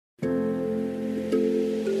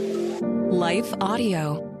Life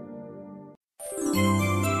Audio.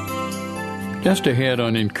 Just ahead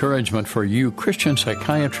on Encouragement for You, Christian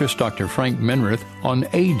psychiatrist Dr. Frank Minirth on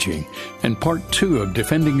aging, and part 2 of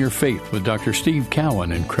Defending Your Faith with Dr. Steve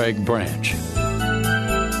Cowan and Craig Branch.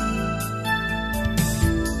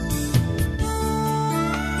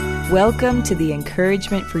 Welcome to the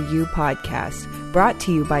Encouragement for You podcast, brought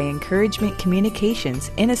to you by Encouragement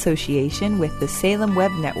Communications in association with the Salem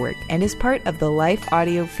Web Network and is part of the Life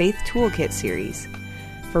Audio Faith Toolkit series.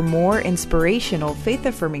 For more inspirational,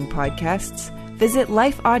 faith-affirming podcasts, visit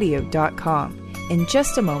lifeaudio.com. In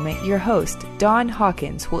just a moment, your host, Don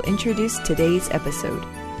Hawkins, will introduce today's episode.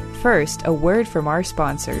 First, a word from our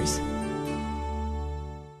sponsors.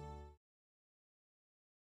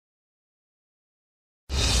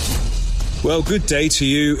 Well, good day to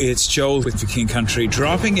you. It's Joel with The King Country,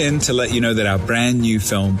 dropping in to let you know that our brand new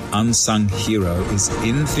film, Unsung Hero, is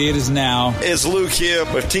in theaters now. It's Luke here.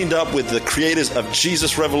 We've teamed up with the creators of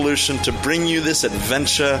Jesus Revolution to bring you this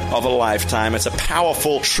adventure of a lifetime. It's a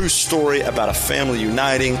powerful, true story about a family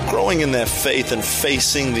uniting, growing in their faith, and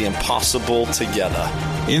facing the impossible together.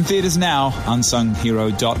 In theaters now,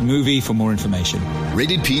 unsunghero.movie for more information.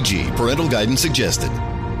 Rated PG. Parental guidance suggested.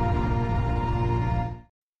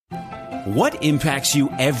 What impacts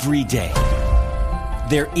you every day?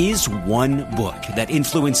 There is one book that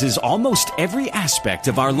influences almost every aspect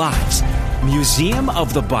of our lives. Museum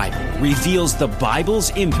of the Bible reveals the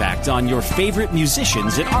Bible's impact on your favorite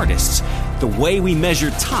musicians and artists, the way we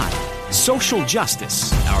measure time, social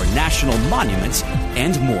justice, our national monuments,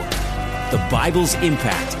 and more. The Bible's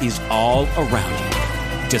impact is all around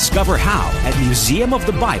you. Discover how at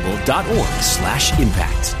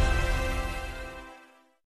museumofthebible.org/impact.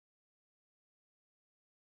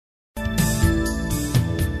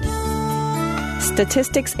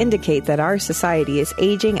 Statistics indicate that our society is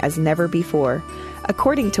aging as never before.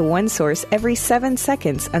 According to one source, every 7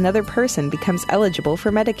 seconds, another person becomes eligible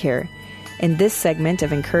for Medicare. In this segment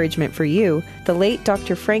of Encouragement for You, the late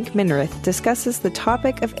Dr. Frank Minirth discusses the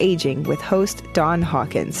topic of aging with host Don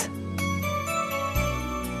Hawkins.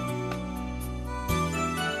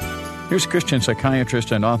 Here's Christian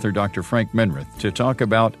psychiatrist and author Dr. Frank Minirth to talk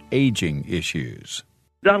about aging issues.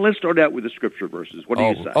 Don, let's start out with the scripture verses. What do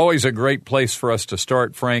you say? Always a great place for us to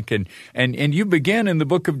start, Frank. And you begin in the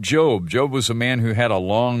book of Job. Job was a man who had a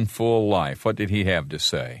long, full life. What did he have to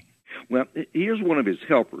say? Well, here's one of his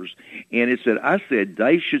helpers, and it said, I said,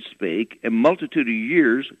 days should speak, and multitude of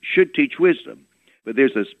years should teach wisdom. But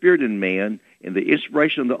there's a spirit in man, and the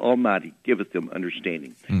inspiration of the Almighty giveth them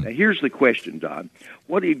understanding. Now, here's the question, Don.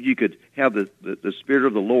 What if you could have the Spirit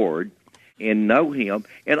of the Lord and know Him,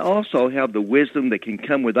 and also have the wisdom that can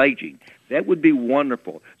come with aging? That would be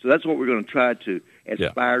wonderful. So that's what we're going to try to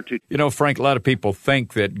aspire to. You know, Frank, a lot of people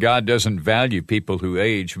think that God doesn't value people who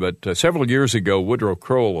age, but several years ago, Woodrow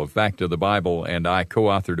Kroll of Back to the Bible and I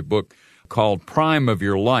co-authored a book called Prime of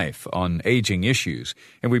Your Life on aging issues,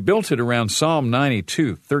 and we built it around Psalm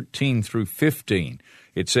 92, 13 through 15.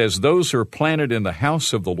 It says, those who are planted in the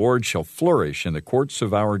house of the Lord shall flourish in the courts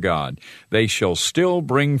of our God. They shall still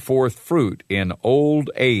bring forth fruit in old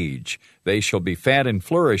age. They shall be fat and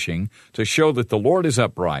flourishing to show that the Lord is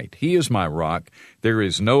upright. He is my rock. There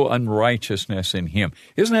is no unrighteousness in Him.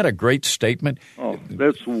 Isn't that a great statement? Oh,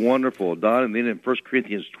 that's wonderful, Don. And then in 1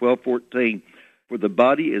 Corinthians 12:14, for the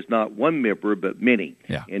body is not one member, but many.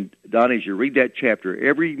 Yeah. And, Don, as you read that chapter,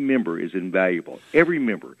 every member is invaluable. Every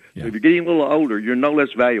member. Yeah. So if you're getting a little older, you're no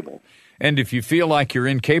less valuable. And if you feel like you're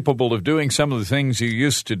incapable of doing some of the things you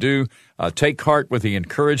used to do, take heart with the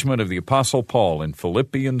encouragement of the Apostle Paul in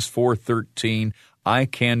Philippians 4:13. I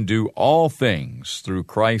can do all things through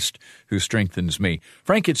Christ who strengthens me.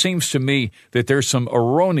 Frank, it seems to me that there's some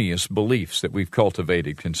erroneous beliefs that we've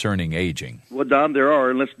cultivated concerning aging. Well, Don, there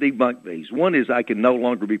are, and let's debunk these. One is I can no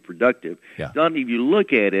longer be productive. Yeah. Don, if you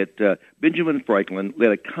look at it, Benjamin Franklin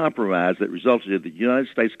led a compromise that resulted in the United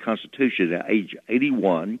States Constitution at age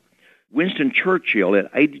 81. Winston Churchill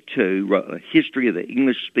at 82 wrote a history of the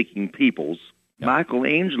English-speaking peoples. Yeah.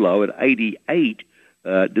 Michelangelo at 88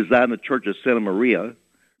 designed the Church of Santa Maria.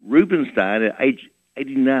 Rubinstein at age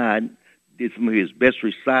 89 did some of his best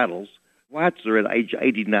recitals. Schweitzer at age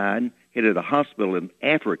 89 headed a hospital in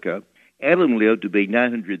Africa. Adam lived to be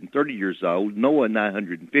 930 years old, Noah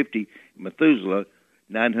 950, Methuselah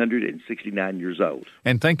 969 years old.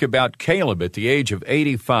 And think about Caleb at the age of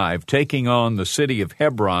 85 taking on the city of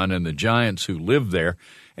Hebron and the giants who lived there,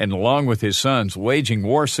 and along with his sons waging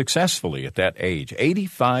war successfully at that age,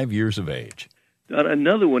 85 years of age.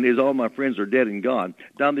 Another one is all my friends are dead and gone.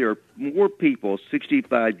 Don, there are more people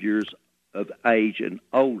 65 years of age and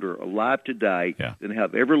older alive today than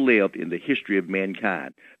have ever lived in the history of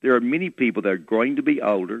mankind. There are many people that are going to be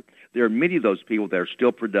older. There are many of those people that are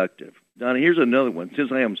still productive. Donna, here's another one.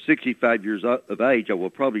 Since I am 65 years of age, I will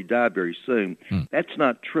probably die very soon. That's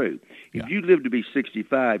not true. If you live to be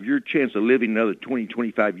 65, your chance of living another 20,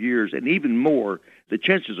 25 years, and even more, the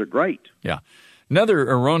chances are great. Yeah. Another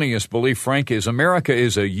erroneous belief, Frank, is America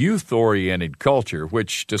is a youth-oriented culture,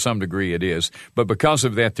 which to some degree it is, but because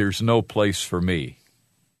of that, there's no place for me.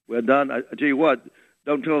 Well, Don, I tell you what,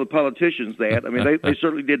 don't tell the politicians that. I mean, they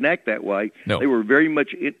certainly didn't act that way. No. They were very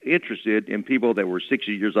much interested in people that were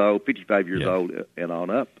 60 years old, 55 years old, and on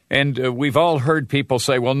up. And we've all heard people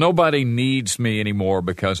say, well, nobody needs me anymore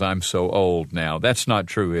because I'm so old now. That's not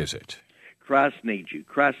true, is it? Christ needs you.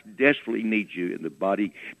 Christ desperately needs you in the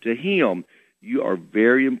body. To Him, you are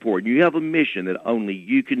very important. You have a mission that only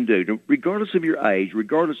you can do. Regardless of your age,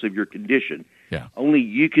 regardless of your condition, only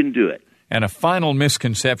you can do it. And a final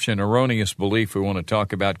misconception, erroneous belief we want to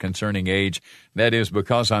talk about concerning age, that is,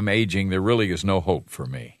 because I'm aging, there really is no hope for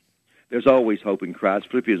me. There's always hope in Christ.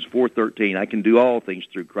 Philippians 4:13, I can do all things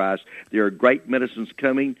through Christ. There are great medicines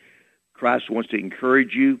coming. Christ wants to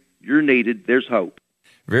encourage you. You're needed. There's hope.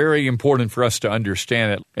 Very important for us to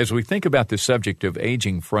understand it. As we think about the subject of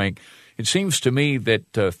aging, Frank, it seems to me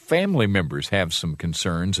that family members have some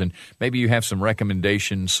concerns, and maybe you have some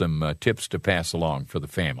recommendations, some tips to pass along for the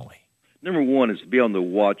family. Number one is to be on the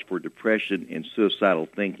watch for depression and suicidal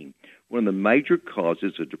thinking. One of the major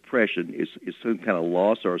causes of depression is some kind of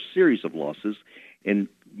loss or a series of losses, and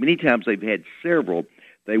many times they've had several.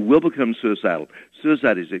 They will become suicidal.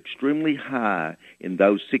 Suicide is extremely high in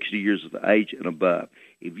those 60 years of age and above.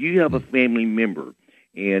 If you have a family member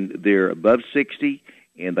and they're above 60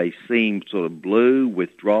 and they seem sort of blue,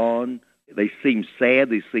 withdrawn, they seem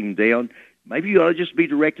sad, they seem down, maybe you ought to just be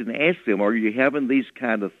direct and ask them, are you having these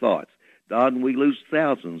kind of thoughts? Don, we lose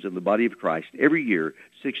thousands in the body of Christ every year,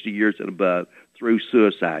 60 years and above, through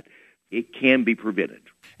suicide. It can be prevented.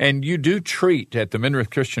 And you do treat at the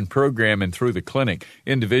Minareth Christian Program and through the clinic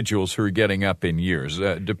individuals who are getting up in years.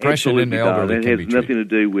 Depression in the elderly can be treated. It has nothing to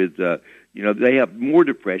do with, they have more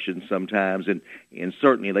depression sometimes, and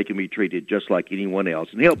certainly they can be treated just like anyone else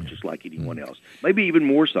and helped just like anyone else. Maybe even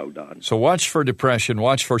more so, Don. So watch for depression,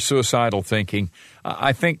 watch for suicidal thinking.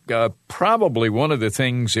 I think probably one of the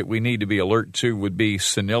things that we need to be alert to would be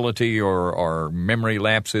senility or memory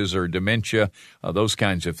lapses or dementia, those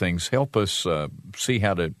kinds of things. Help us see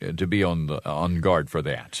how to be on guard for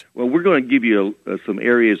that. Well, we're going to give you some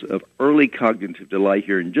areas of early cognitive delay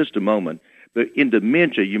here in just a moment. But in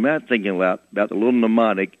dementia, you might think about the little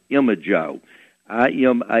mnemonic IMAJO,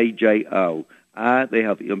 I-M-A-J-O. They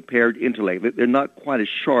have impaired intellect. They're not quite as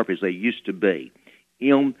sharp as they used to be.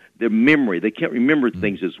 Their memory, they can't remember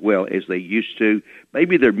things as well as they used to.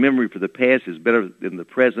 Maybe their memory for the past is better than the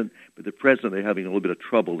present, but the present they're having a little bit of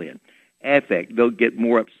trouble in. Affect, they'll get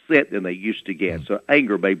more upset than they used to get, so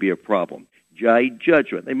anger may be a problem. J,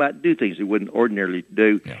 judgment. They might do things they wouldn't ordinarily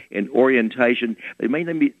do. And orientation, they may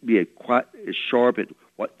not be quite as sharp at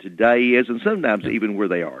what today is, and sometimes even where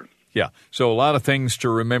they are. Yeah, so a lot of things to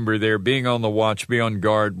remember there. Being on the watch, be on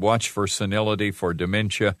guard, watch for senility, for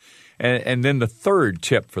dementia. And then the third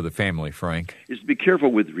tip for the family, Frank, is to be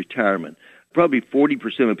careful with retirement. Probably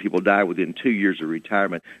 40% of people die within 2 years of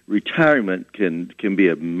retirement. Retirement can be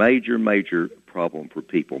a major, major problem for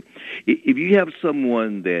people. If you have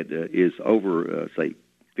someone that is over, say,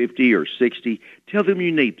 50 or 60, tell them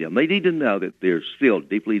you need them. They need to know that they're still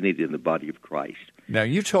deeply needed in the body of Christ. Now,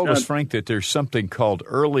 you told us, Frank, that there's something called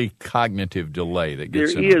early cognitive delay that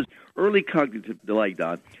gets in. There is early cognitive delay,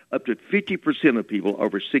 Don. Up to 50% of people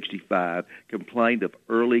over 65 complained of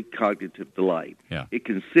early cognitive delay. Yeah. It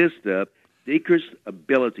consists of decreased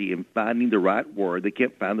ability in finding the right word. They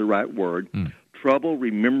can't find the right word. Trouble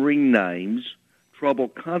remembering names, trouble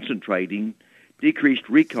concentrating, decreased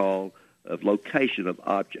recall of location of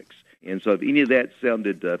objects. And so if any of that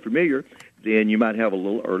sounded familiar, then you might have a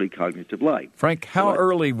little early cognitive delay. Frank, how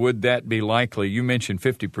early would that be likely? You mentioned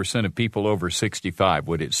 50% of people over 65.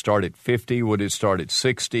 Would it start at 50? Would it start at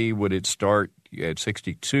 60? Would it start at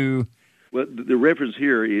 62? Well, the reference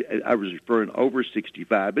here, I was referring over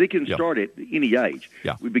 65, but it can start at any age.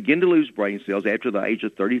 Yeah. We begin to lose brain cells after the age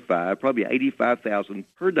of 35, probably 85,000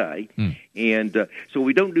 per day. And so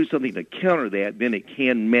we don't do something to counter that, then it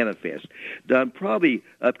can manifest. Probably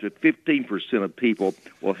up to 15% of people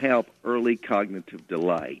will have early cognitive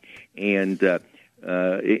delay. And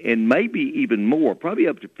and maybe even more, probably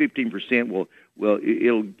up to 15%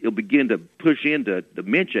 it'll begin to push into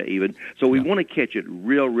dementia even. So we want to catch it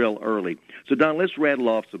real early. So, Don, let's rattle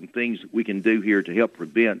off some things we can do here to help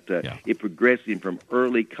prevent it progressing from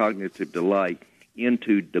early cognitive delay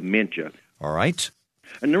into dementia. All right.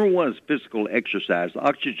 And number one is physical exercise.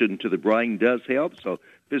 Oxygen to the brain does help, so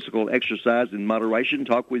physical exercise in moderation.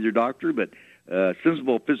 Talk with your doctor, but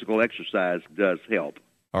sensible physical exercise does help.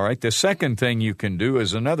 All right. The second thing you can do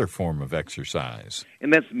is another form of exercise.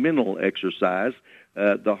 And that's mental exercise.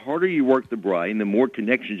 The harder you work the brain, the more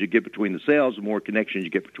connections you get between the cells. The more connections you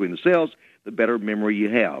get between the cells, the better memory you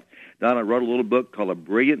have. Don, I wrote a little book called A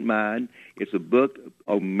Brilliant Mind. It's a book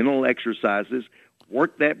on mental exercises.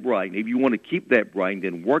 Work that brain. If you want to keep that brain,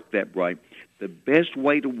 then work that brain. The best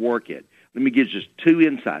way to work it, let me give just two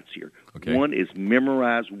insights here. Okay. One is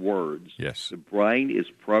memorize words. Yes. The brain is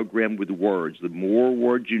programmed with words. The more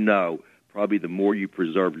words you know, probably the more you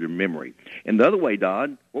preserve your memory. And the other way,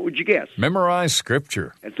 Don, what would you guess? Memorize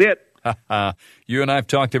Scripture. That's it. You and I have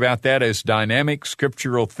talked about that as dynamic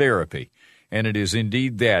scriptural therapy. And it is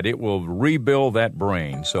indeed that. It will rebuild that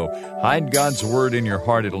brain. So hide God's Word in your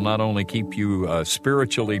heart. It'll not only keep you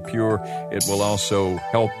spiritually pure, it will also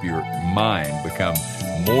help your mind become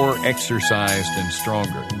more exercised and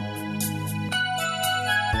stronger.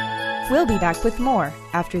 We'll be back with more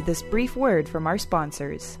after this brief word from our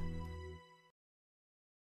sponsors.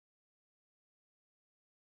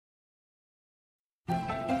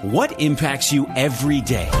 What impacts you every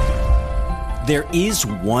day? There is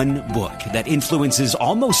one book that influences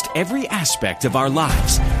almost every aspect of our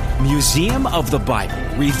lives. Museum of the Bible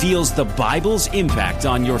reveals the Bible's impact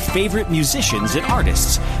on your favorite musicians and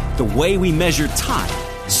artists, the way we measure time,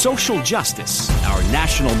 social justice, our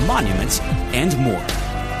national monuments, and more.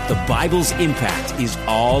 The Bible's impact is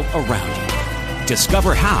all around you.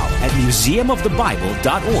 Discover how at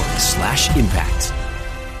museumofthebible.org/impact.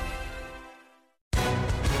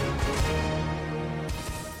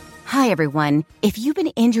 Hi, everyone. If you've been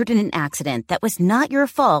injured in an accident that was not your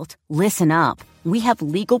fault, listen up. We have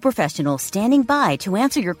legal professionals standing by to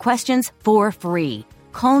answer your questions for free.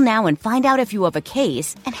 Call now and find out if you have a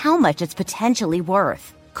case and how much it's potentially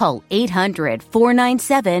worth. Call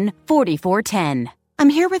 800-497-4410. I'm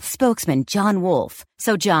here with spokesman John Wolf.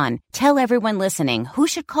 So, John, tell everyone listening who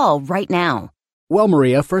should call right now. Well,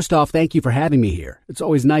 Maria, first off, thank you for having me here. It's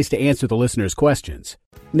always nice to answer the listeners' questions.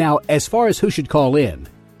 Now, as far as who should call in,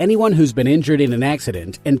 anyone who's been injured in an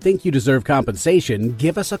accident and think you deserve compensation,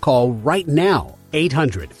 give us a call right now.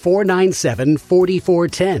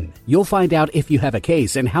 800-497-4410. You'll find out if you have a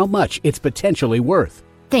case and how much it's potentially worth.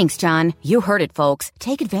 Thanks, John. You heard it, folks.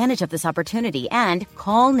 Take advantage of this opportunity and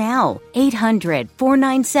call now.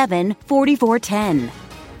 800-497-4410.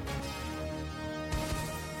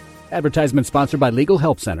 Advertisement sponsored by Legal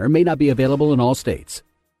Help Center. May not be available in all states.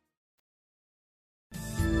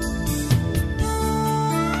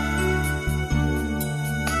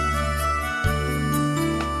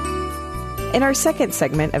 In our second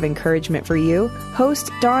segment of Encouragement for You,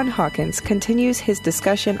 host Don Hawkins continues his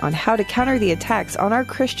discussion on how to counter the attacks on our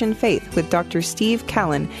Christian faith with Dr. Steve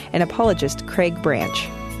Callan and apologist Craig Branch.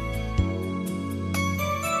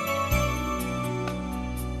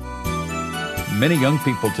 Many young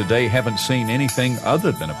people today haven't seen anything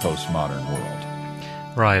other than a postmodern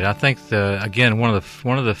world. Right. I think one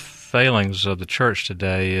of the failings of the church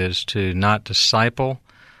today is to not disciple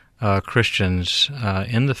Christians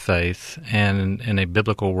in the faith and in a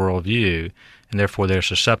biblical worldview, and therefore they're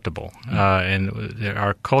susceptible. And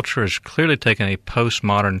our culture has clearly taken a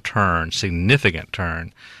postmodern turn, significant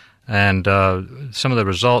turn. And some of the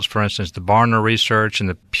results, for instance, the Barna research and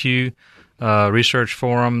the Pew Research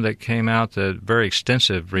Forum that came out, the very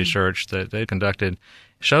extensive research that they conducted,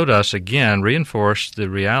 showed us, again, reinforced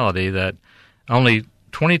the reality that only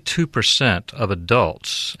 22% of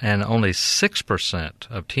adults and only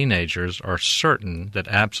 6% of teenagers are certain that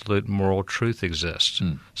absolute moral truth exists.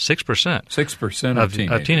 6%. 6% of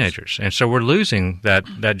teenagers. And so we're losing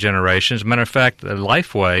that generation. As a matter of fact, the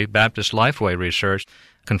Lifeway, Baptist Lifeway research,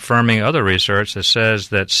 confirming other research that says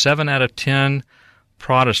that 7 out of 10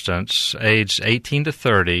 Protestants aged 18 to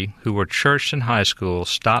 30 who were churched in high school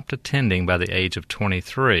stopped attending by the age of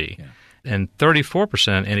 23. Yeah. And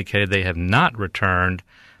 34% indicated they have not returned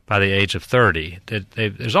by the age of 30.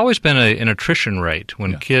 There's always been an attrition rate.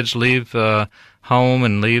 When kids leave home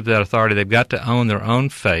and leave that authority, they've got to own their own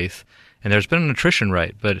faith, and there's been an attrition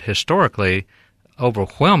rate. But historically,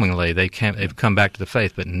 overwhelmingly, they've come back to the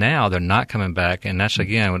faith. But now they're not coming back, and that's,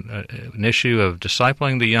 again, an issue of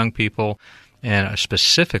discipling the young people and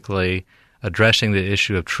specifically addressing the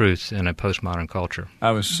issue of truth in a postmodern culture.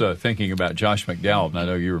 I was thinking about Josh McDowell, and I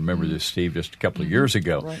know you remember this, Steve, just a couple of years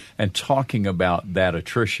ago, and talking about that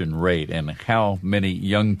attrition rate and how many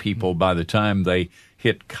young people, by the time they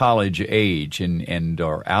hit college age and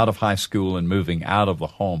are out of high school and moving out of the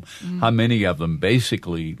home, how many of them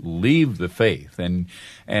basically leave the faith and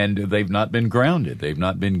they've not been grounded. They've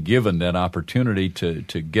not been given that opportunity to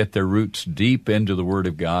get their roots deep into the Word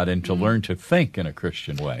of God and to learn to think in a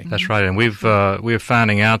Christian way. That's right, and we're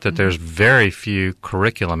finding out that there's very few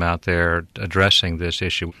curriculum out there addressing this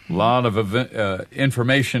issue. A lot of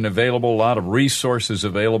information available, a lot of resources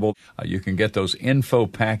available. You can get those info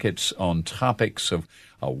packets on topics of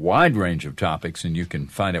a wide range of topics, and you can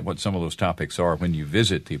find out what some of those topics are when you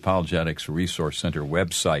visit the Apologetics Resource Center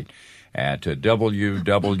website at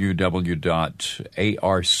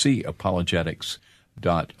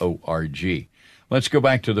www.arcapologetics.org. Let's go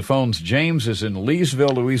back to the phones. James is in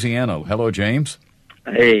Leesville, Louisiana. Hello, James.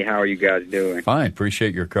 Hey, how are you guys doing? Fine.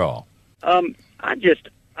 Appreciate your call. I've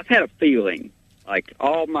had a feeling, like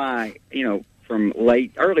all my, from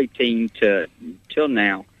early teen till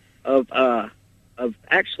now, of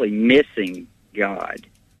actually missing God.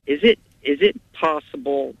 Is it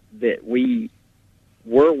possible that we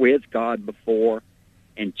were with God before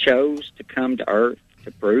and chose to come to earth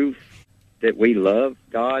to prove that we love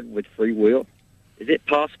God with free will? Is it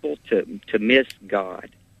possible to miss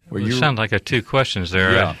God? Well, you sound like two questions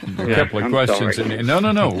there. Yeah, a couple of questions. Sorry.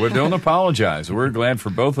 No. We don't apologize. We're glad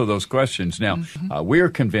for both of those questions. Now, we're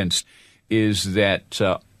convinced is that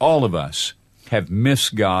all of us have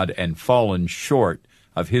missed God and fallen short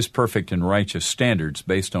of His perfect and righteous standards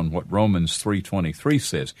based on what Romans 3:23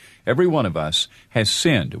 says. Every one of us has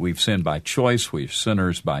sinned. We've sinned by choice. We're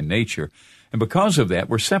sinners by nature. And because of that,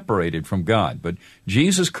 we're separated from God. But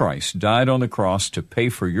Jesus Christ died on the cross to pay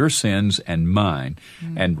for your sins and mine,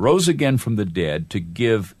 and rose again from the dead to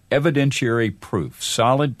give evidentiary proof,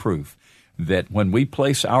 solid proof, that when we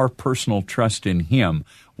place our personal trust in Him,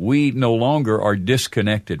 we no longer are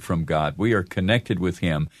disconnected from God. We are connected with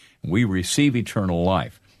Him. We receive eternal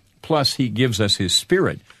life. Plus, He gives us His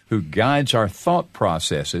Spirit, who guides our thought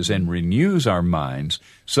processes and renews our minds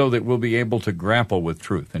so that we'll be able to grapple with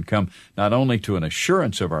truth and come not only to an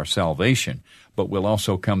assurance of our salvation, but we'll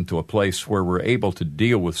also come to a place where we're able to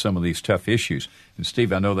deal with some of these tough issues. And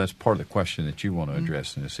Steve, I know that's part of the question that you want to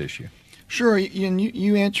address in this issue. Sure, and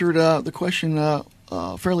you answered the question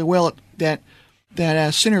fairly well, that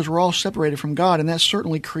as sinners we're all separated from God, and that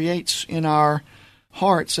certainly creates in our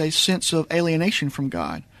hearts a sense of alienation from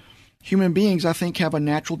God. Human beings, I think, have a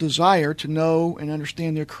natural desire to know and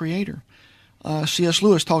understand their Creator. C.S.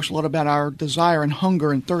 Lewis talks a lot about our desire and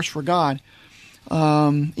hunger and thirst for God.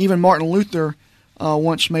 Even Martin Luther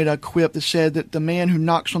once made a quip that said that the man who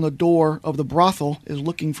knocks on the door of the brothel is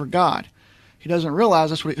looking for God. He doesn't realize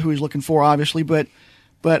that's who he's looking for, obviously, but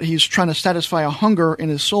he's trying to satisfy a hunger in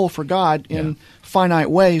his soul for God in finite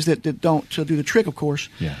ways that don't do the trick, of course.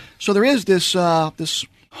 Yeah. So there is this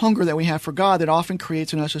hunger that we have for God that often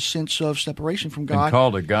creates in us a sense of separation from God. And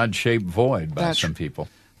called a God-shaped void by some people.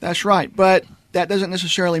 That's right. But that doesn't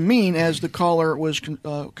necessarily mean, as the caller was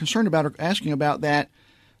concerned about or asking about, that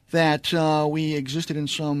we existed in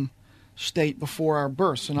some state before our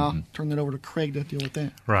births. And I'll turn that over to Craig to deal with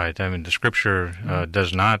that. Right. I mean, the Scripture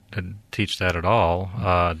does not teach that at all,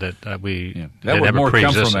 that we that would more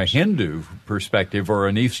come from a Hindu perspective or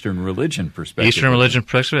an Eastern religion perspective. Eastern religion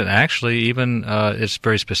perspective. Actually, even it's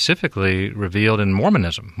very specifically revealed in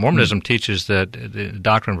Mormonism. Mormonism teaches that the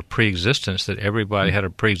doctrine of preexistence, that everybody had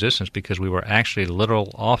a preexistence because we were actually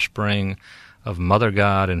literal offspring of Mother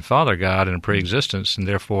God and Father God in preexistence, and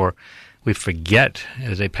therefore we forget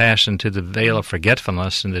as they pass into the veil of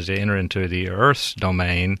forgetfulness, and as they enter into the earth's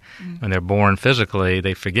domain, when they're born physically,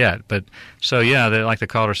 they forget. But so, like the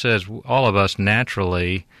caller says, all of us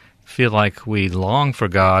naturally feel like we long for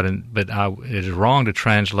God, but it is wrong to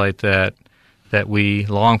translate that we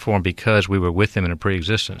long for Him because we were with Him in a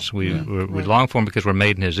pre-existence. We long for Him because we're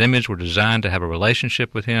made in His image. We're designed to have a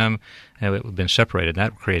relationship with Him, and we've been separated. And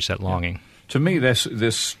that creates that longing. To me,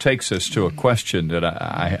 this takes us to a question that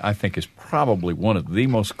I think is probably one of the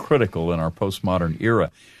most critical in our postmodern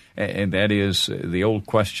era, and that is the old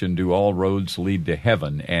question, do all roads lead to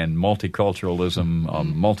heaven? And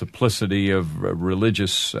multiculturalism, multiplicity of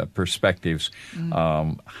religious perspectives.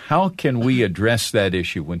 How can we address that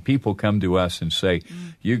issue when people come to us and say,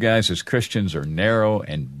 you guys as Christians are narrow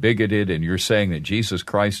and bigoted, and you're saying that Jesus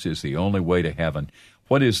Christ is the only way to heaven?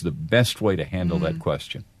 What is the best way to handle that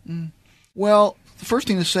question? Well, the first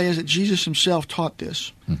thing to say is that Jesus Himself taught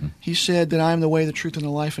this. He said that I am the way, the truth, and the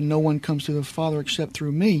life, and no one comes to the Father except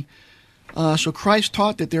through me. So Christ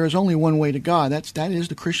taught that there is only one way to God. That is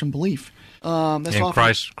the Christian belief. That's and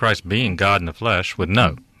Christ being God in the flesh would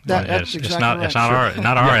know. That's exactly right. It's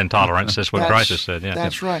not our intolerance. That's what Christ has said. Yeah.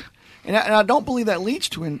 That's right. And I don't believe that leads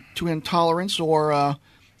to intolerance or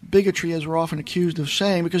bigotry, as we're often accused of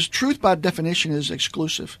saying, because truth by definition is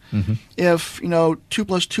exclusive. Mm-hmm. If 2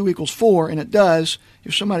 + 2 = 4, and it does,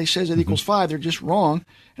 if somebody says it equals 5, they're just wrong.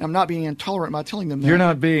 And I'm not being intolerant by telling them that. You're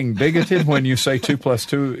not being bigoted when you say 2 +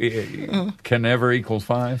 2 can never equal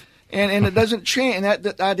 5? And it doesn't change, and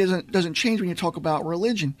that doesn't change when you talk about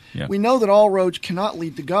religion. Yeah. We know that all roads cannot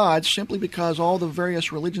lead to God simply because all the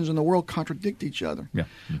various religions in the world contradict each other. Yeah.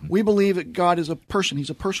 Mm-hmm. We believe that God is a person. He's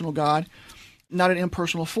a personal God, not an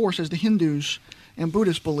impersonal force, as the Hindus and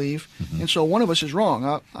Buddhists believe. Mm-hmm. And so one of us is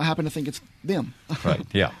wrong. I happen to think it's them. Right,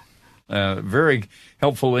 yeah. Very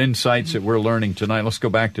helpful insights that we're learning tonight. Let's go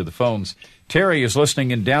back to the phones. Terry is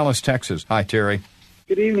listening in Dallas, Texas. Hi, Terry.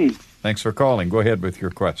 Good evening. Thanks for calling. Go ahead with your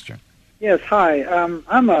question. Yes, hi.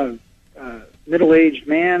 I'm a middle-aged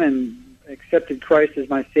man and accepted Christ as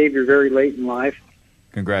my Savior very late in life.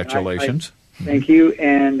 Congratulations. Thank you.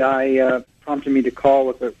 And I prompted me to call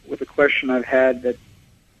with a question I've had that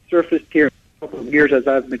surfaced here in a couple of years as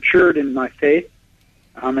I've matured in my faith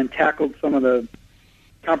and tackled some of the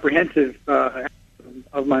comprehensive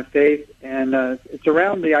of my faith. And it's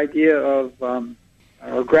around the idea of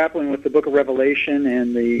or grappling with the book of Revelation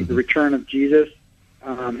and the return of Jesus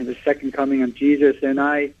and the second coming of Jesus. And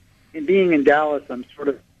in being in Dallas, I'm sort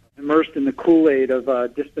of immersed in the Kool-Aid of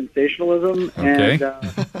dispensationalism. Okay.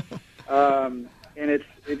 And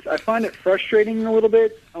it's I find it frustrating a little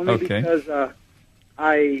bit, only because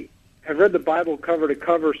I have read the Bible cover to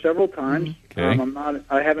cover several times. Okay.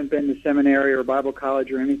 I haven't been to seminary or Bible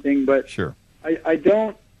college or anything, but sure. I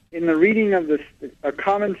don't, in the reading of a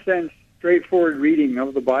common sense, straightforward reading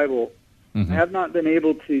of the Bible, I have not been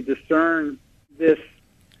able to discern this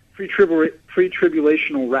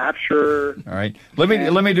pre-tribulational rapture. All right. Let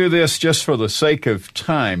me do this just for the sake of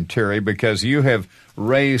time, Terry, because you have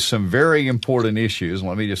raised some very important issues.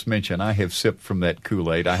 Let me just mention, I have sipped from that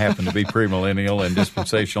Kool-Aid. I happen to be premillennial and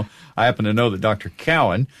dispensational. I happen to know that Dr.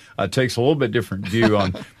 Cowan takes a little bit different view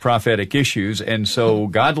on prophetic issues, and so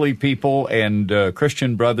godly people and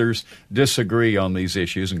Christian brothers disagree on these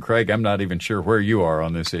issues. And Craig, I'm not even sure where you are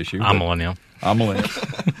on this issue. I'm millennial.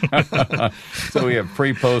 So we have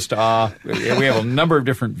pre, post, we have a number of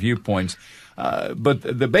different viewpoints. But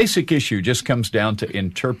the basic issue just comes down to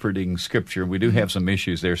interpreting Scripture. We do have some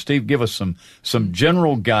issues there. Steve, give us some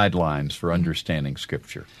general guidelines for understanding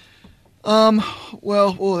Scripture.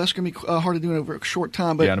 Well, that's going to be hard to do in over a short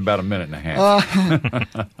time. But in about a minute and a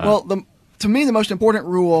half. Well, to me, the most important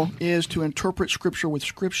rule is to interpret Scripture with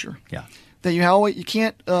Scripture. Yeah. That you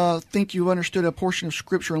can't think you've understood a portion of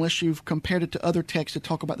Scripture unless you've compared it to other texts that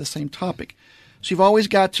talk about the same topic. So you've always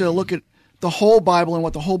got to look at the whole Bible and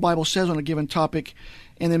what the whole Bible says on a given topic,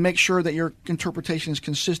 and then make sure that your interpretation is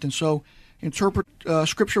consistent. So interpret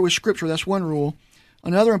Scripture with Scripture. That's one rule.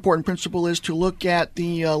 Another important principle is to look at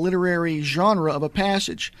the literary genre of a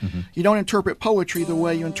passage. You don't interpret poetry the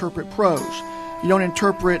way you interpret prose. You don't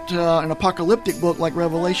interpret an apocalyptic book like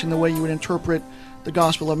Revelation the way you would interpret the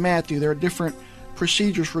Gospel of Matthew. There are different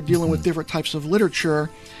procedures for dealing with different types of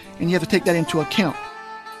literature, and you have to take that into account.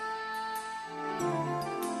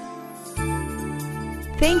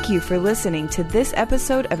 Thank you for listening to this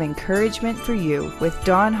episode of Encouragement for You with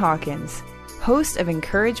Don Hawkins, host of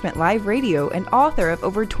Encouragement Live Radio and author of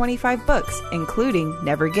over 25 books, including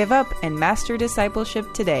Never Give Up and Master Discipleship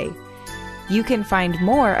Today. You can find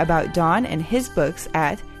more about Don and his books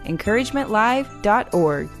at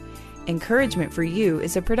encouragementlive.org. Encouragement for You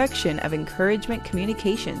is a production of Encouragement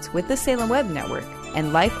Communications with the Salem Web Network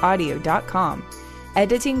and lifeaudio.com.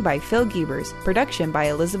 Editing by Phil Giebers, production by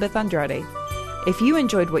Elizabeth Andrade. If you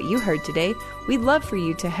enjoyed what you heard today, we'd love for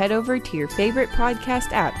you to head over to your favorite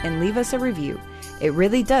podcast app and leave us a review. It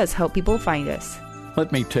really does help people find us.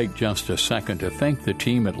 Let me take just a second to thank the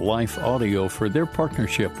team at Life Audio for their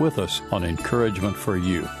partnership with us on Encouragement for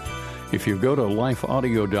You. If you go to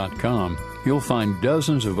lifeaudio.com, you'll find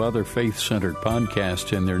dozens of other faith-centered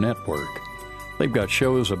podcasts in their network. They've got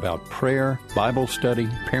shows about prayer, Bible study,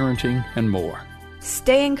 parenting, and more.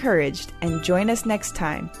 Stay encouraged and join us next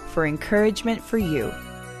time for Encouragement for You.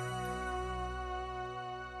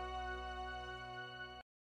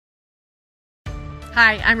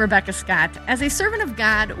 Hi, I'm Rebecca Scott. As a servant of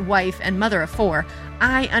God, wife, and mother of 4,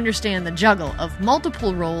 I understand the juggle of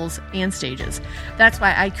multiple roles and stages. That's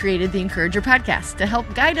why I created the Encourager podcast to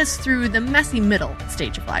help guide us through the messy middle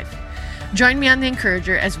stage of life. Join me on the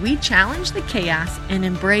Encourager as we challenge the chaos and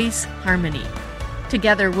embrace harmony.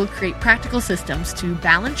 Together, we'll create practical systems to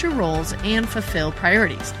balance your roles and fulfill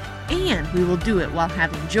priorities. And we will do it while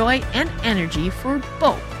having joy and energy for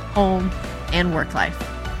both home and work life.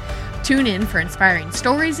 Tune in for inspiring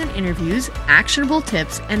stories and interviews, actionable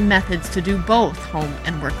tips, and methods to do both home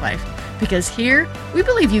and work life. Because here, we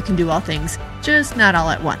believe you can do all things, just not all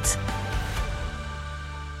at once.